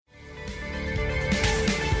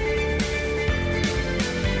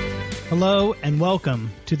Hello and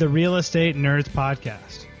welcome to the Real Estate Nerds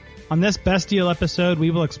Podcast. On this Best Deal episode,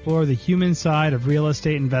 we will explore the human side of real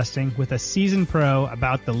estate investing with a seasoned pro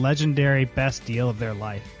about the legendary best deal of their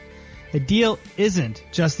life. A deal isn't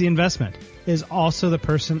just the investment, it is also the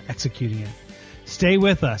person executing it. Stay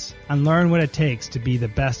with us and learn what it takes to be the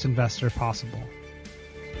best investor possible.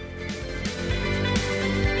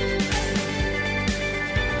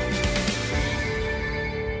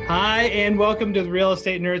 Hi, and welcome to the Real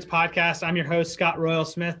Estate Nerds Podcast. I'm your host, Scott Royal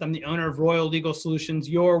Smith. I'm the owner of Royal Legal Solutions,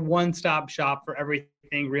 your one-stop shop for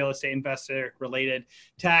everything real estate investor related,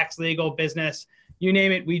 tax, legal, business, you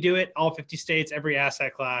name it, we do it, all 50 states, every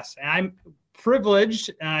asset class. And I'm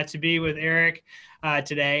privileged to be with Eric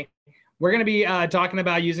today. We're going to be talking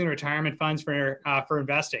about using retirement funds for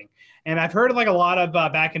investing. And I've heard like a lot of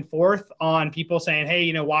back and forth on people saying, hey,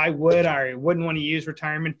 you know, why would I wouldn't want to use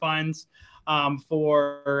retirement funds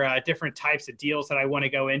for different types of deals that I want to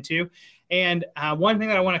go into. And one thing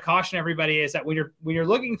that I want to caution everybody is that when you're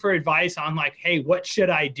looking for advice on like, hey, what should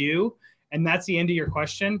I do? And that's the end of your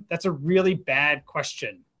question. That's a really bad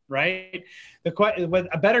question, right?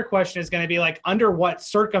 A better question is going to be like, under what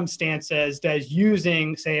circumstances does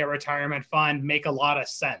using, say, a retirement fund make a lot of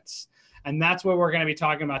sense? And that's what we're going to be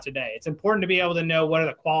talking about today. It's important to be able to know what are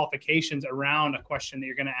the qualifications around a question that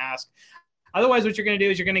you're going to ask. Otherwise, what you're going to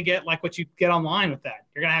do is you're going to get like what you get online with that.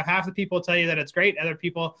 You're going to have half the people tell you that it's great, other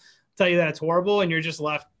people tell you that it's horrible, and you're just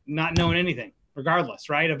left not knowing anything, regardless,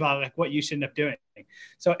 right, about like what you should end up doing.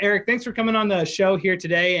 So, Eric, thanks for coming on the show here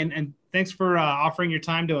today, and thanks for offering your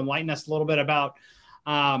time to enlighten us a little bit about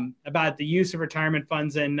the use of retirement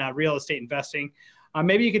funds and real estate investing.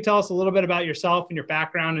 Maybe you could tell us a little bit about yourself and your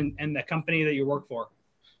background and the company that you work for.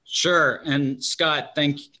 Sure. And Scott,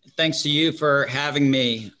 thanks to you for having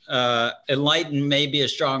me. Enlighten may be a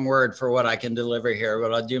strong word for what I can deliver here,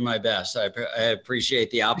 but I'll do my best. I appreciate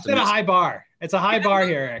the optimism. It's a high bar. It's a high bar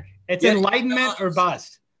here, Eric. It's enlightenment or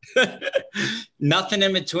bust. Nothing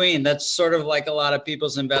in between. That's sort of like a lot of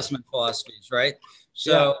people's investment philosophies, right?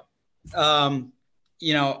 So,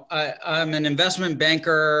 you know, I'm an investment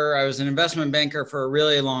banker. I was an investment banker for a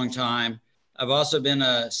really long time. I've also been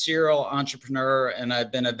a serial entrepreneur, and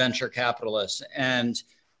I've been a venture capitalist. And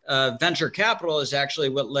venture capital is actually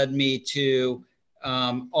what led me to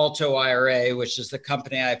Alto IRA, which is the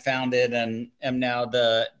company I founded and am now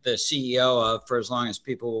the CEO of for as long as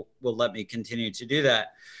people will let me continue to do that.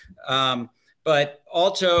 But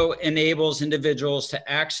Alto enables individuals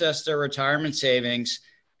to access their retirement savings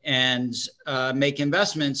and make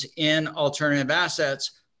investments in alternative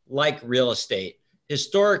assets like real estate.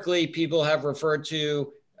 Historically, people have referred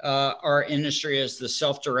to our industry as the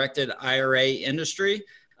self-directed IRA industry.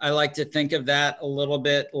 I like to think of that a little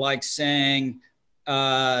bit like saying,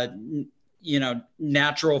 natural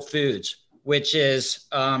foods, which is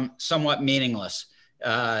somewhat meaningless.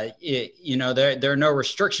 There are no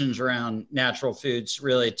restrictions around natural foods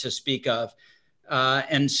really to speak of.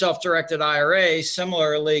 And self-directed IRA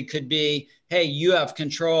similarly could be, hey, you have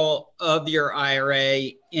control of your IRA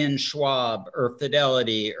in Schwab or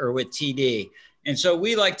Fidelity or with TD. And so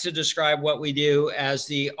we like to describe what we do as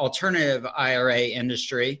the alternative IRA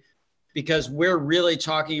industry, because we're really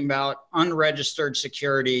talking about unregistered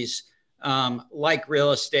securities like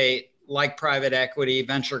real estate, like private equity,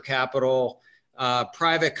 venture capital,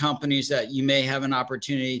 private companies that you may have an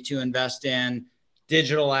opportunity to invest in,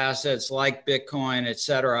 digital assets like Bitcoin, et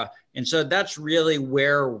cetera. And so that's really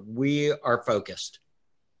where we are focused.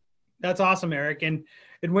 That's awesome, Eric. And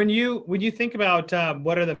when you think about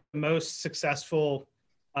what are the most successful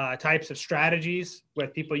types of strategies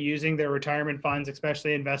with people using their retirement funds,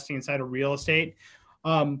 especially investing inside of real estate,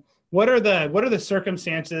 what are the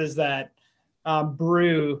circumstances that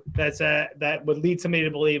brew that would lead somebody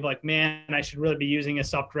to believe like, man, I should really be using a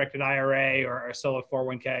self-directed IRA or a solo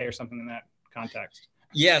 401k or something in that context?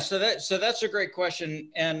 Yeah, so that's a great question,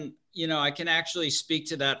 and I can actually speak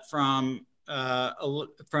to that from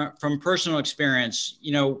personal experience.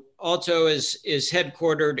 Alto is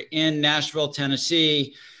headquartered in Nashville,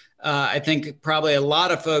 Tennessee. I think probably a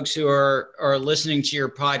lot of folks who are listening to your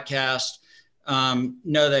podcast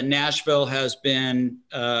know that Nashville has been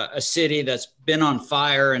a city that's been on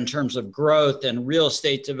fire in terms of growth and real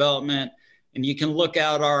estate development. And you can look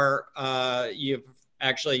out you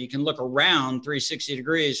can look around 360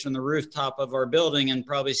 degrees from the rooftop of our building and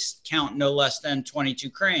probably count no less than 22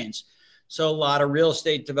 cranes. So a lot of real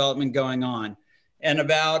estate development going on. And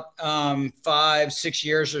about 5-6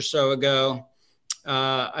 years or so ago,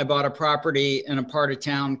 I bought a property in a part of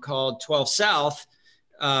town called 12 South.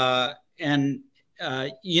 I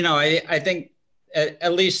think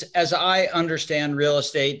at least as I understand real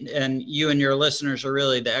estate, and you and your listeners are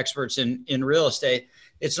really the experts in real estate,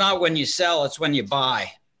 it's not when you sell, it's when you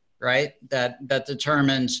buy, right? That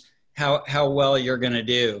determines how well you're going to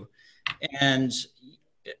do. And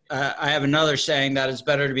I have another saying that it's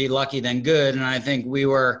better to be lucky than good. And I think we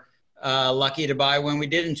were lucky to buy when we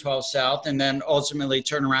did in 12 South, and then ultimately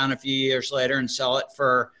turn around a few years later and sell it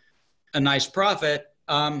for a nice profit,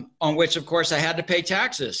 on which, of course, I had to pay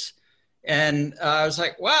taxes. And I was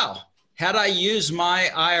like, wow, had I used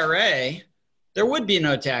my IRA, there would be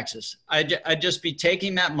no taxes. I'd just be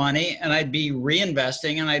taking that money and I'd be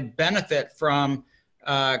reinvesting, and I'd benefit from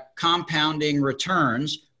compounding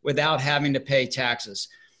returns without having to pay taxes,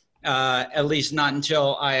 at least not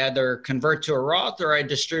until I either convert to a Roth or I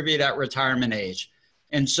distribute at retirement age.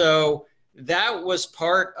 And so that was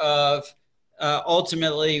part of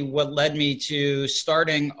ultimately what led me to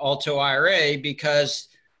starting Alto IRA, because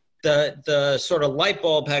the sort of light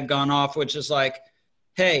bulb had gone off, which is like,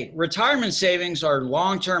 hey, retirement savings are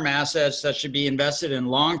long-term assets that should be invested in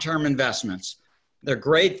long-term investments. They're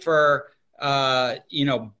great for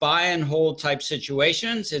buy and hold type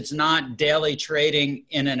situations. It's not daily trading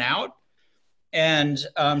in and out. And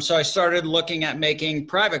so I started looking at making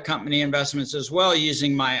private company investments as well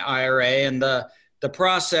using my IRA. And the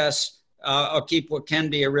process, I'll keep what can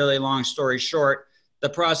be a really long story short. The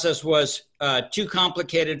process was too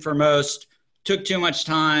complicated for most, took too much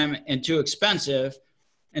time, and too expensive.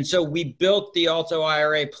 And so we built the Alto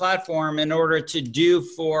IRA platform in order to do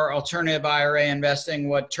for alternative IRA investing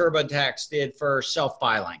what TurboTax did for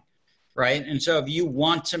self-filing, right? And so if you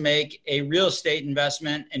want to make a real estate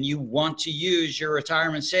investment and you want to use your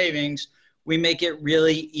retirement savings, we make it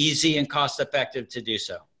really easy and cost-effective to do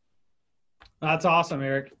so. That's awesome,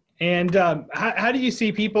 Eric. And how do you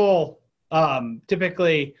see people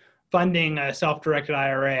typically funding a self-directed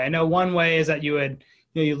IRA? I know one way is that you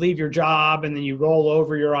leave your job and then you roll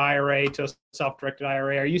over your IRA to a self-directed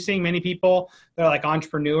IRA. Are you seeing many people that are like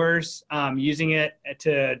entrepreneurs using it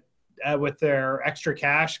with their extra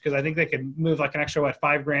cash? Because I think they could move like an extra,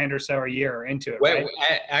 $5,000 or so a year into it. Right?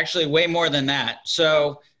 Actually, way more than that.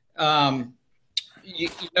 So,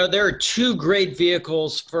 there are two great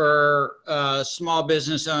vehicles for small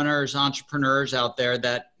business owners, entrepreneurs out there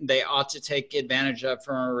that they ought to take advantage of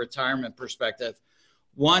from a retirement perspective.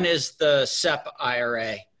 One is the SEP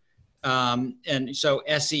IRA. And so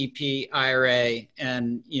SEP IRA.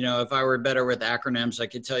 And, if I were better with acronyms, I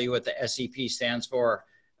could tell you what the SEP stands for.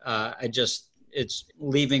 It's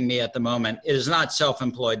leaving me at the moment. It is not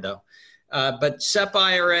self-employed though. But SEP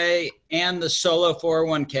IRA and the solo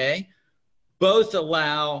 401k both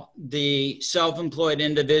allow the self-employed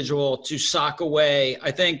individual to sock away,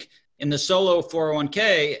 I think in the solo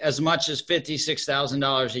 401k, as much as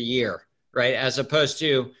 $56,000 a year. Right, as opposed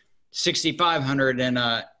to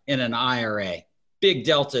 $6,500 in an IRA, big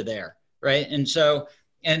delta there, right? And so,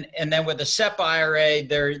 and then with the SEP IRA,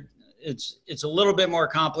 it's a little bit more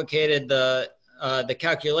complicated. The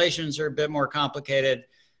calculations are a bit more complicated,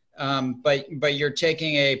 but you're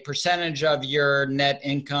taking a percentage of your net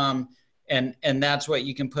income, and that's what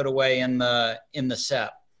you can put away in the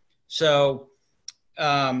SEP. So.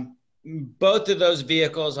 Both of those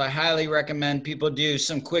vehicles, I highly recommend people do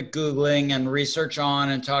some quick Googling and research on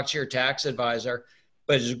and talk to your tax advisor.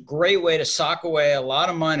 But it's a great way to sock away a lot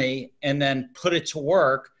of money and then put it to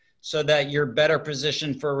work so that you're better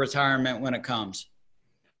positioned for retirement when it comes.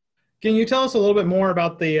 Can you tell us a little bit more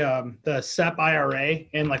about the SEP IRA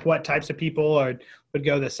and like what types of people would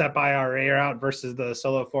go the SEP IRA route versus the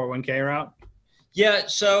solo 401k route? Yeah,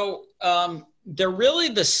 so they're really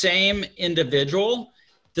the same individual.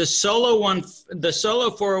 The solo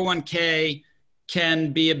 401k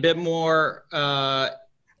can be a bit more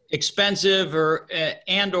expensive or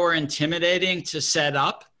intimidating to set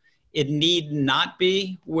up. It need not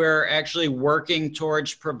be. We're actually working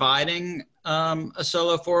towards providing a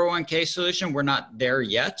solo 401k solution. We're not there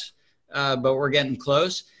yet, but we're getting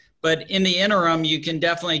close. But in the interim, you can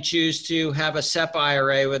definitely choose to have a SEP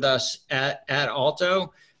IRA with us at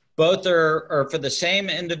Alto. Both are for the same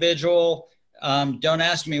individual. Don't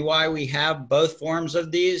ask me why we have both forms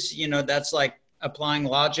of these. That's like applying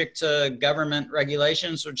logic to government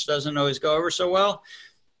regulations, which doesn't always go over so well.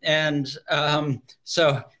 And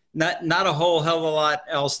so not a whole hell of a lot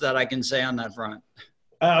else that I can say on that front.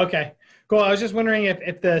 Okay, cool. I was just wondering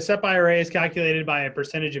if the SEP IRA is calculated by a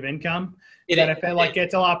percentage of income. I feel like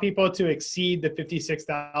it's a lot of people to exceed the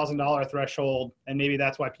 $56,000 threshold, and maybe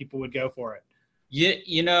that's why people would go for it.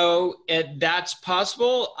 That's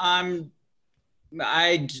possible.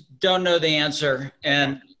 I don't know the answer.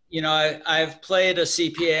 And, I've played a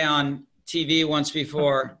CPA on TV once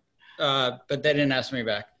before. they didn't ask me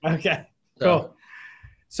back. Okay, cool.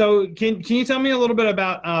 So can you tell me a little bit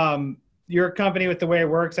about your company with the way it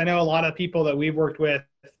works? I know a lot of people that we've worked with,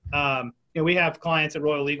 we have clients at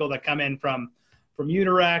Royal Legal that come in from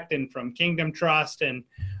Udirect and from Kingdom Trust. And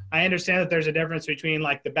I understand that there's a difference between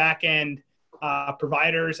like the back end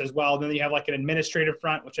providers as well. Then you have like an administrative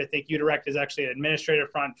front, which I think Udirect is actually an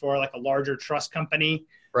administrative front for like a larger trust company.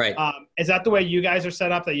 Right. Is that the way you guys are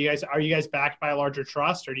set up? Are you guys backed by a larger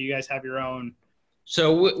trust, or do you guys have your own?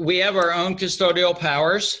 So we have our own custodial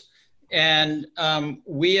powers, and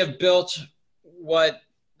we have built what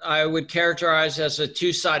I would characterize as a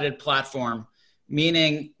two-sided platform,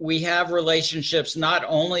 meaning we have relationships not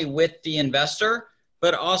only with the investor,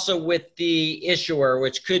 but also with the issuer,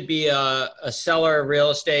 which could be a seller of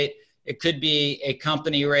real estate. It could be a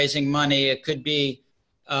company raising money. It could be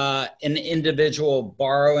an individual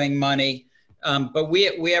borrowing money. But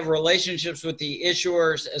we have relationships with the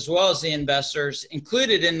issuers as well as the investors.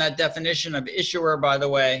 Included in that definition of issuer, by the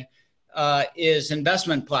way, is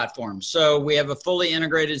investment platforms. So we have a fully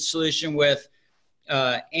integrated solution with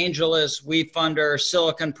AngelList, WeFunder,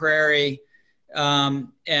 Silicon Prairie,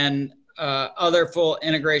 and other full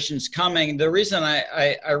integrations coming. The reason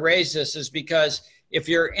I raise this is because if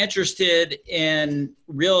you're interested in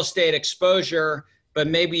real estate exposure, but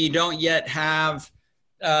maybe you don't yet have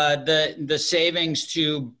the savings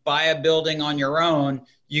to buy a building on your own,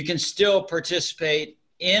 you can still participate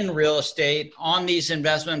in real estate on these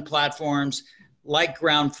investment platforms like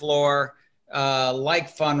Ground Floor,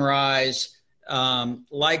 like Fundrise,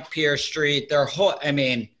 like Pier Street. There are a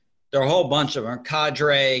whole bunch of them.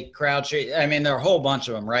 Cadre, CrowdStreet. There are a whole bunch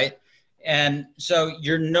of them, right? And so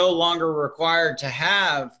you're no longer required to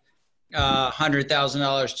have $100,000,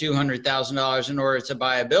 $200,000 in order to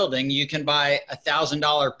buy a building. You can buy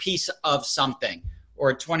 $1,000 piece of something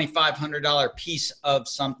or a $2,500 piece of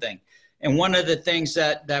something. And one of the things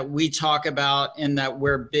that we talk about and that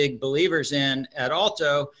we're big believers in at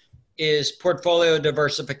Alto is portfolio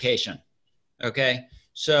diversification. Okay.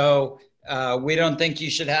 So we don't think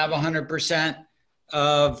you should have 100%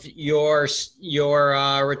 of your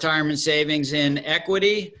retirement savings in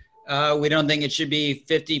equity. We don't think it should be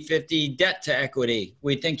 50-50 debt to equity.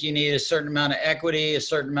 We think you need a certain amount of equity, a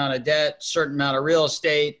certain amount of debt, a certain amount of real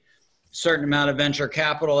estate, a certain amount of venture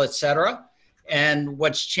capital, et cetera. And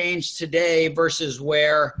what's changed today versus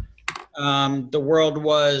where the world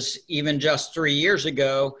was even just 3 years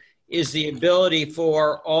ago is the ability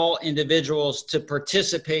for all individuals to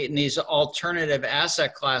participate in these alternative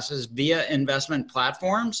asset classes via investment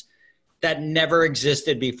platforms that never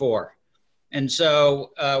existed before. And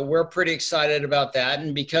so we're pretty excited about that.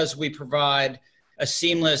 And because we provide a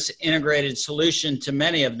seamless integrated solution to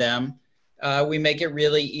many of them, we make it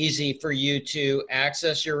really easy for you to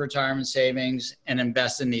access your retirement savings and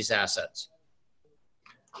invest in these assets.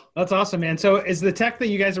 That's awesome, man. So is the tech that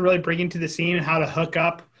you guys are really bringing to the scene how to hook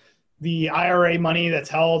up the IRA money that's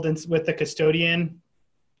held with the custodian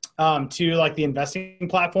to like the investing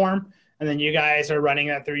platform, and then you guys are running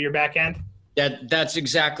that through your back end? That's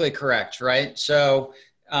exactly correct, right? So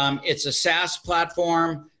it's a SaaS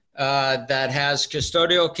platform that has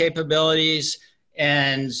custodial capabilities,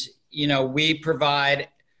 and we provide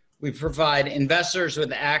investors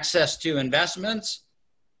with access to investments,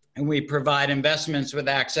 and we provide investments with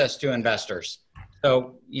access to investors.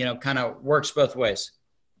 So kind of works both ways.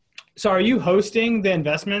 So are you hosting the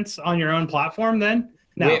investments on your own platform then?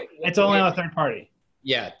 No, it's only on a third party.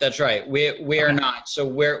 Yeah, that's right. We are not. So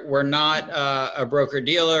we're not a broker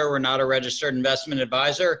dealer. We're not a registered investment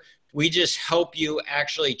advisor. We just help you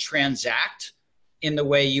actually transact in the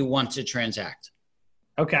way you want to transact.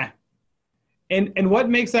 Okay. And what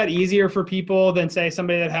makes that easier for people than say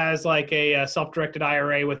somebody that has like a self-directed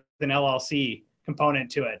IRA with an LLC component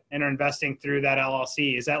to it and are investing through that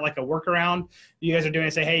LLC? Is that like a workaround you guys are doing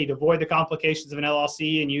to say, hey, avoid the complications of an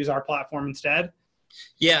LLC and use our platform instead?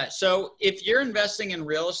 Yeah. So if you're investing in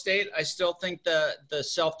real estate, I still think the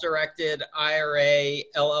self-directed IRA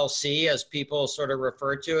LLC, as people sort of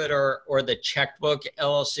refer to it, or the checkbook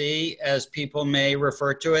LLC, as people may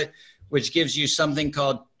refer to it, which gives you something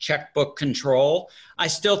called checkbook control. I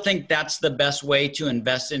still think that's the best way to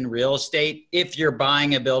invest in real estate if you're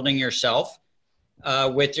buying a building yourself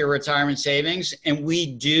with your retirement savings. And we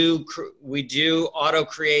do auto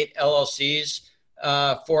create LLCs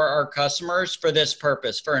for our customers for this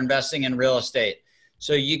purpose, for investing in real estate.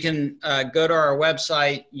 So you can go to our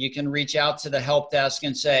website, you can reach out to the help desk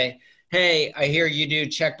and say, hey, I hear you do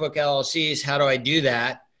checkbook LLCs. How do I do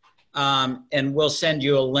that? And we'll send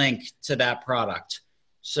you a link to that product.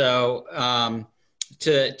 So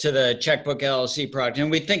to the Checkbook LLC product. And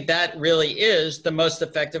we think that really is the most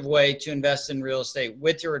effective way to invest in real estate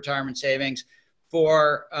with your retirement savings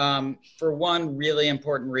for one really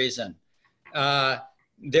important reason.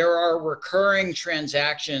 There are recurring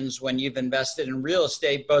transactions when you've invested in real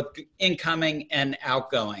estate, both incoming and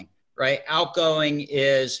outgoing, right? Outgoing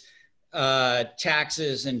is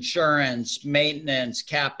taxes, insurance, maintenance,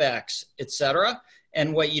 CapEx, et cetera.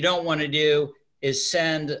 And what you don't want to do is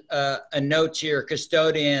send a note to your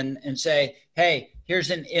custodian and say, hey,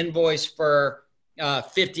 here's an invoice for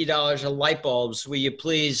 $50 of light bulbs. Will you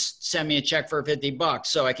please send me a check for $50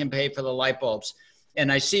 so I can pay for the light bulbs?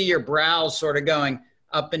 And I see your brows sort of going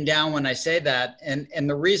up and down when I say that. And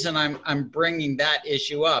the reason I'm bringing that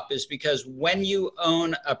issue up is because when you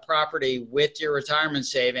own a property with your retirement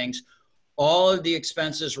savings, all of the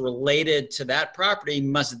expenses related to that property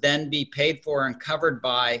must then be paid for and covered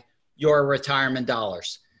by your retirement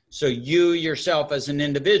dollars. So you yourself as an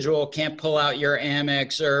individual can't pull out your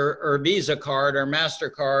Amex or Visa card or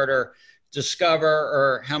MasterCard or Discover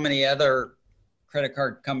or how many other credit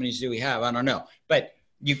card companies do we have? I don't know. But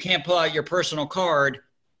you can't pull out your personal card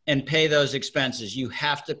and pay those expenses. You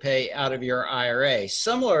have to pay out of your IRA.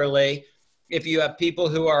 Similarly, if you have people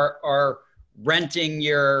who are renting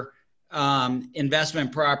your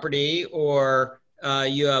investment property, or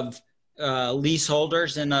you have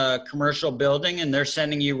leaseholders in a commercial building and they're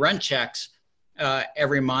sending you rent checks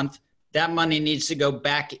every month, that money needs to go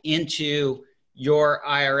back into your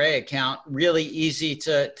IRA account. Really easy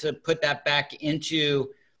to put that back into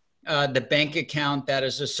the bank account that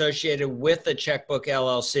is associated with the Checkbook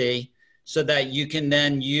LLC so that you can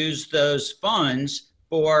then use those funds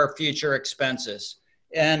for future expenses.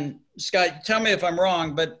 And Scott, tell me if I'm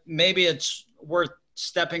wrong, but maybe it's worth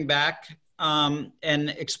stepping back and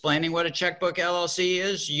explaining what a Checkbook LLC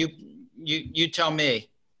is. You tell me.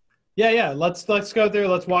 Yeah. Let's go through.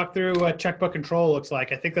 Let's walk through what Checkbook Control looks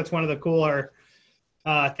like. I think that's one of the cooler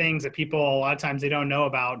things that people a lot of times they don't know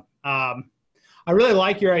about. I really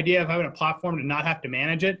like your idea of having a platform to not have to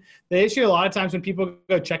manage it. The issue a lot of times when people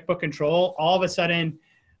go Checkbook Control, all of a sudden,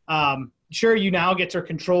 sure, you now get to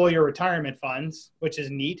control your retirement funds, which is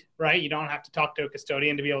neat, right? You don't have to talk to a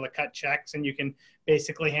custodian to be able to cut checks, and you can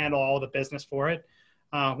basically handle all the business for it.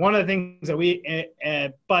 One of the things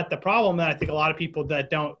that but the problem that I think a lot of people that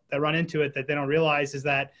run into it that they don't realize is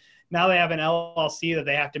that now they have an LLC that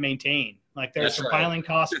they have to maintain. Like there's some filing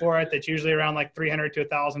costs for it that's usually around like $300 to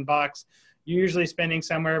 $1,000. You're usually spending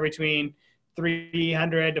somewhere between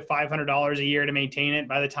 $300 to $500 a year to maintain it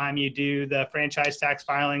by the time you do the franchise tax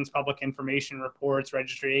filings, public information reports,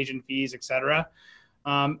 registry agent fees, et cetera.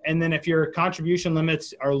 And then if your contribution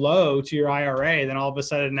limits are low to your IRA, then all of a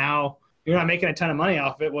sudden now you're not making a ton of money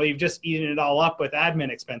off of it. Well, you've just eaten it all up with admin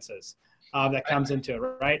expenses that comes into it,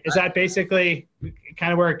 right? Is that basically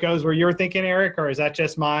kind of where it goes where you're thinking, Eric, or is that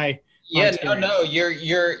just my No,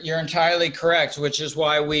 you're entirely correct, which is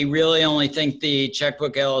why we really only think the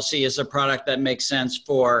Checkbook LLC is a product that makes sense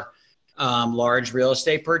for large real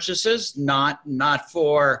estate purchases, not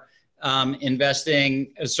for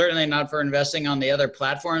investing, certainly not for investing on the other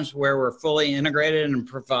platforms where we're fully integrated and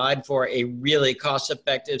provide for a really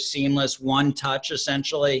cost-effective, seamless, one-touch,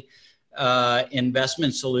 essentially,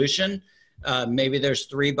 investment solution. Maybe there's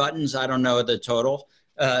 3 buttons. I don't know the total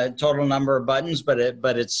number of buttons, but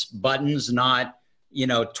it's buttons, not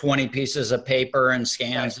 20 pieces of paper and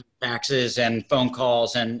scans, and faxes and phone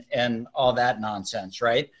calls and all that nonsense,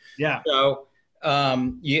 right? Yeah. So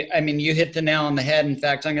you hit the nail on the head. In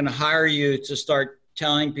fact, I'm going to hire you to start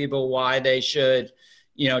telling people why they should,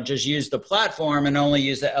 just use the platform and only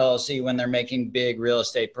use the LLC when they're making big real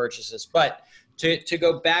estate purchases. But to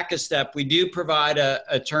go back a step, we do provide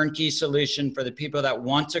a turnkey solution for the people that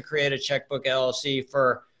want to create a Checkbook LLC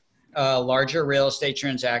for larger real estate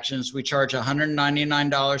transactions. We charge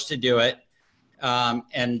 $199 to do it.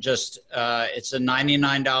 And just it's a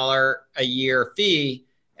 $99 a year fee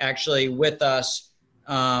actually with us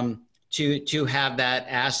to have that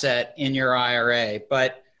asset in your IRA.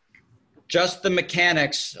 But just the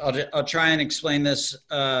mechanics, I'll try and explain this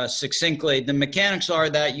succinctly. The mechanics are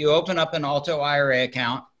that you open up an Alto IRA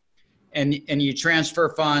account and you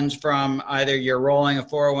transfer funds from either you're rolling a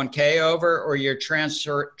 401k over or you're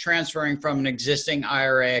transferring from an existing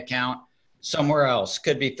IRA account somewhere else.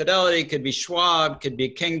 Could be Fidelity, could be Schwab, could be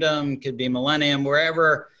Kingdom, could be Millennium,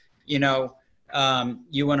 wherever, you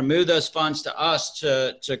want to move those funds to us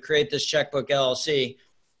to create this Checkbook LLC.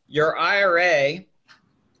 Your IRA,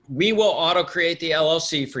 we will auto create the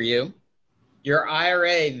LLC for you. Your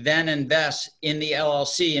IRA then invests in the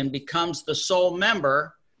LLC and becomes the sole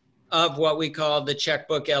member of what we call the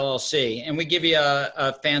Checkbook LLC. And we give you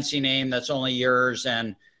a fancy name that's only yours.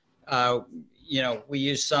 And, we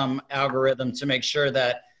use some algorithm to make sure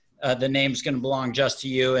that the name's going to belong just to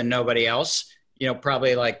you and nobody else.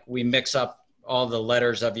 Probably like we mix up all the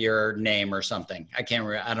letters of your name or something. I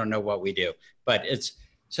don't know what we do, but it's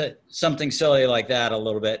something silly like that a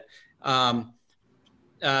little bit.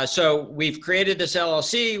 So we've created this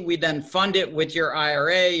LLC. We then fund it with your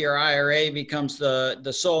IRA. Your IRA becomes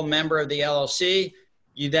the sole member of the LLC.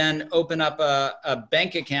 You then open up a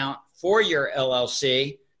bank account for your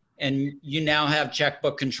LLC, and you now have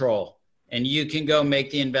checkbook control, and you can go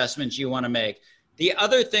make the investments you want to make. The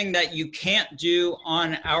other thing that you can't do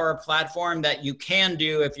on our platform that you can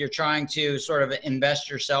do if you're trying to sort of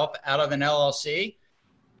invest yourself out of an LLC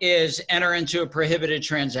is enter into a prohibited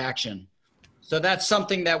transaction. So that's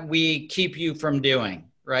something that we keep you from doing,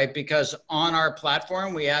 right? Because on our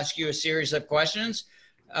platform, we ask you a series of questions.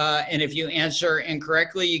 And if you answer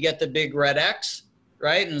incorrectly, you get the big red X,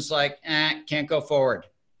 right? And it's like, can't go forward,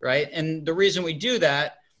 right? And the reason we do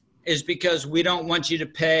that is because we don't want you to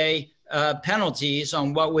pay penalties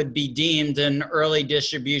on what would be deemed an early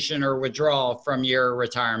distribution or withdrawal from your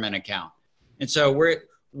retirement account. And so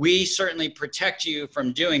we certainly protect you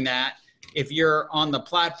from doing that. If you're on the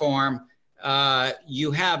platform,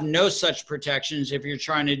 you have no such protections if you're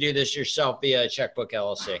trying to do this yourself via a Checkbook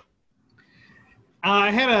LLC.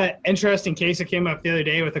 I had an interesting case that came up the other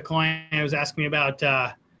day with a client. I was asking me about,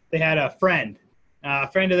 they had a friend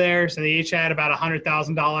of theirs, and they each had about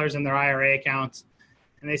 $100,000 in their IRA accounts.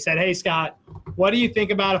 And they said, hey, Scott, what do you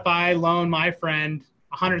think about if I loan my friend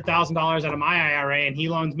 $100,000 out of my IRA and he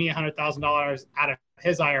loans me $100,000 out of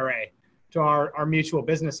his IRA to our mutual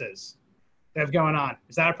businesses that have going on?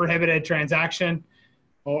 Is that a prohibited transaction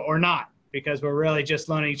or not? Because we're really just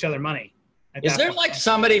loaning each other money. Is there like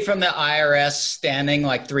somebody from the IRS standing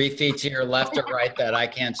like 3 feet to your left or right that I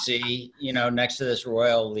can't see, next to this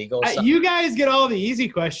Royal Legal stuff? You guys get all the easy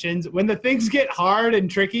questions. When the things get hard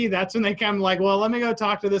and tricky, that's when they come like, well, let me go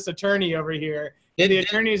talk to this attorney over here. The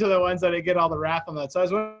attorneys are the ones that get all the wrath on that. So I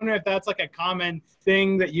was wondering if that's like a common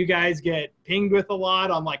thing that you guys get pinged with a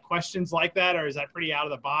lot on like questions like that, or is that pretty out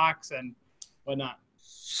of the box and whatnot?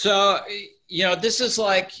 So, this is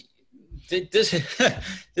like, the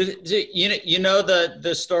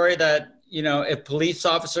story that, if police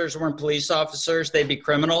officers weren't police officers, they'd be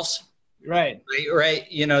criminals. Right. Right.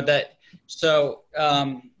 That. So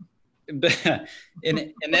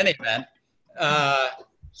in any event,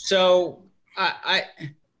 so I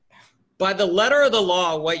by the letter of the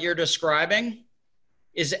law, what you're describing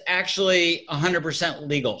is actually 100%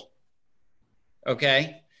 legal.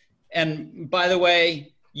 Okay. And by the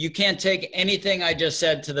way, you can't take anything I just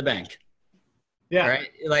said to the bank. Yeah. Right.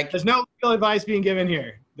 Like there's no legal advice being given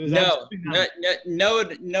here. No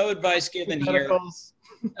advice given here.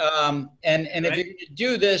 And if you're going to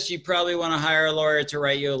do this, you probably want to hire a lawyer to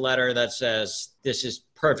write you a letter that says this is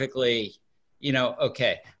perfectly,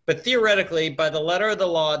 okay. But theoretically, by the letter of the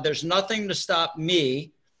law, there's nothing to stop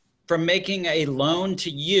me from making a loan to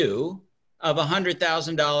you of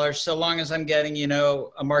 $100,000 so long as I'm getting,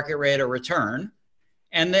 a market rate of return.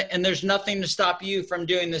 And there's nothing to stop you from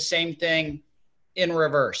doing the same thing in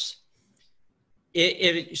reverse.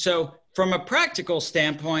 So from a practical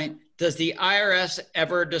standpoint, does the IRS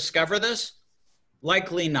ever discover this?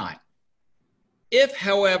 Likely not. If,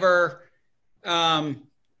 however,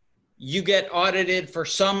 you get audited for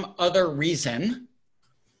some other reason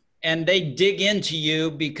and they dig into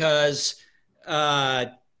you because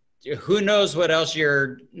who knows what else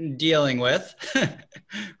you're dealing with,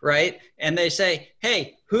 right? And they say,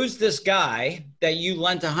 hey, who's this guy that you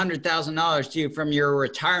lent $100,000 to from your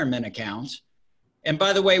retirement account? And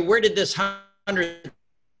by the way, where did this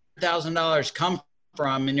 $100,000 come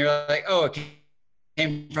from? And you're like, oh, it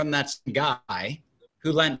came from that guy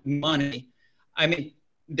who lent money. I mean,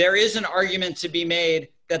 there is an argument to be made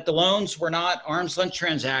that the loans were not arm's length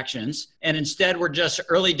transactions and instead were just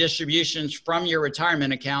early distributions from your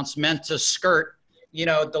retirement accounts meant to skirt,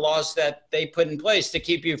 the laws that they put in place to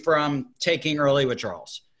keep you from taking early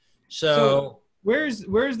withdrawals. So where's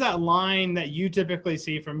that line that you typically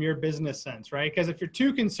see from your business sense, right? Because if you're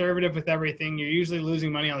too conservative with everything, you're usually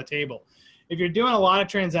losing money on the table. If you're doing a lot of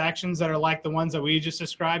transactions that are like the ones that we just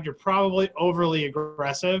described, you're probably overly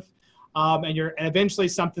aggressive. And eventually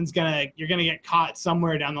you're gonna get caught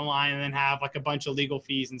somewhere down the line and then have like a bunch of legal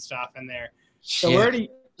fees and stuff in there. So yeah.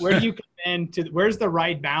 Where do you come in to? Where's the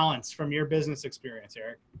right balance from your business experience,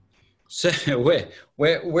 Eric? So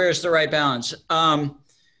where's the right balance? I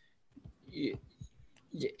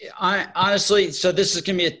honestly, so this is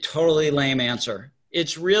gonna be a totally lame answer,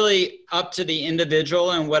 it's really up to the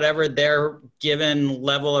individual and whatever their given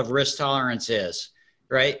level of risk tolerance is,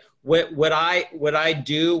 right? Would I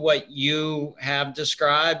do what you have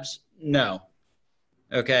described? No.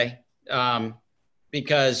 Okay.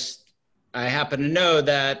 Because I happen to know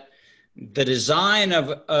that the design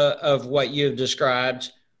of what you've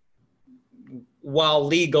described, while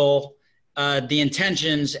legal, the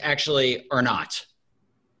intentions actually are not,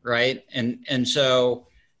 right? And so,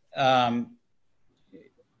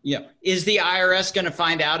 is the IRS going to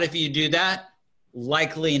find out if you do that?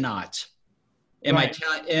 Likely not. Am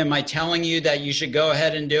I telling you that you should go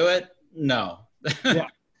ahead and do it? No. Yeah,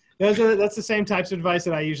 that's the same types of advice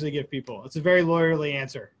that I usually give people. It's a very lawyerly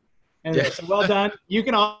answer. And so well done. You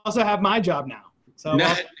can also have my job now. So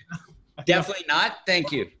no, definitely not.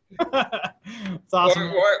 Thank you. It's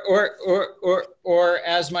awesome. Or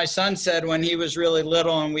as my son said when he was really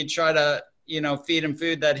little, and we try to feed him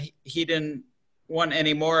food that he didn't want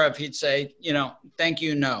any more of, he'd say, thank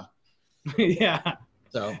you, no. Yeah.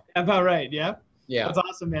 So about right. Yeah. Yeah. That's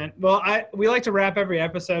awesome, man. Well, we like to wrap every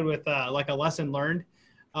episode with like a lesson learned,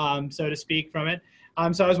 so to speak, from it.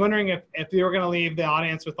 So I was wondering if you were going to leave the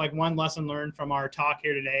audience with like one lesson learned from our talk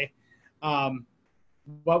here today,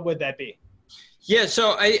 what would that be? Yeah.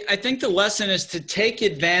 So I think the lesson is to take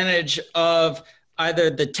advantage of either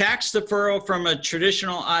the tax deferral from a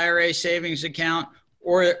traditional IRA savings account,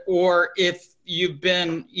 or if you've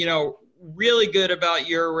been, really good about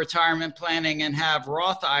your retirement planning and have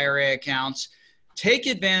Roth IRA accounts, take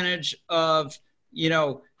advantage of,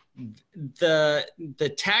 the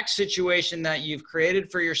tax situation that you've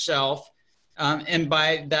created for yourself. And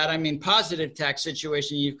by that, I mean positive tax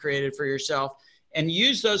situation you've created for yourself, and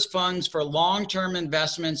use those funds for long-term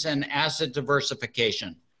investments and asset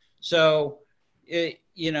diversification. So,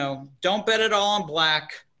 don't bet it all on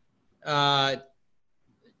black,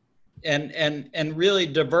 and really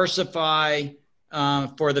diversify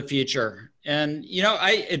for the future. And,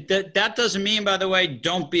 that doesn't mean, by the way,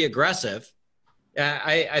 don't be aggressive.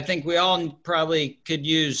 I think we all probably could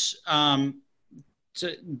use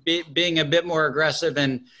being a bit more aggressive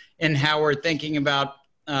in how we're thinking about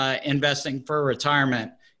investing for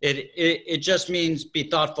retirement. It just means be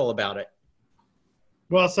thoughtful about it.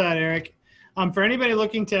 Well said, Eric. For anybody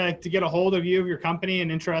looking to get a hold of you, of your company,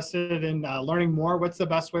 and interested in learning more, what's the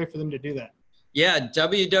best way for them to do that? Yeah,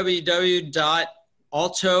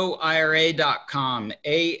 www.altoira.com,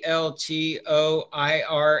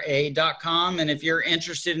 ALTOIRA.com. And if you're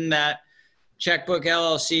interested in that Checkbook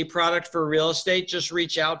LLC product for real estate, just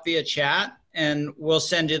reach out via chat and we'll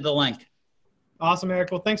send you the link. Awesome,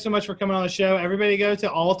 Eric. Well, thanks so much for coming on the show. Everybody go to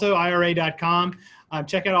altoira.com.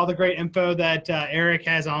 Check out all the great info that Eric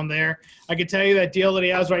has on there. I can tell you that deal that he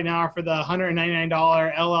has right now for the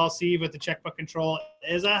 $199 LLC with the checkbook control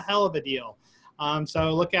is a hell of a deal.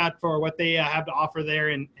 So look out for what they have to offer there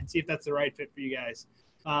and see if that's the right fit for you guys.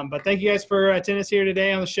 But thank you guys for attending us here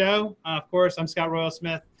today on the show. Of course, I'm Scott Royal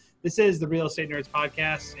Smith. This is the Real Estate Nerds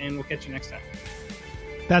Podcast, and we'll catch you next time.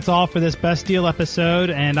 That's all for this Best Deal episode,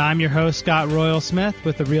 and I'm your host, Scott Royal Smith,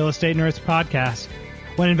 with the Real Estate Nerds Podcast.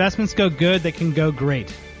 When investments go good, they can go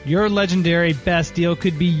great. Your legendary best deal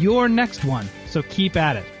could be your next one, so keep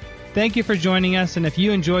at it. Thank you for joining us, and if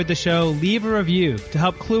you enjoyed the show, leave a review to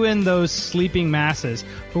help clue in those sleeping masses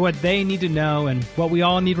for what they need to know and what we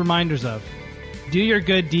all need reminders of. Do your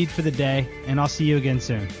good deed for the day, and I'll see you again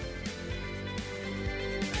soon.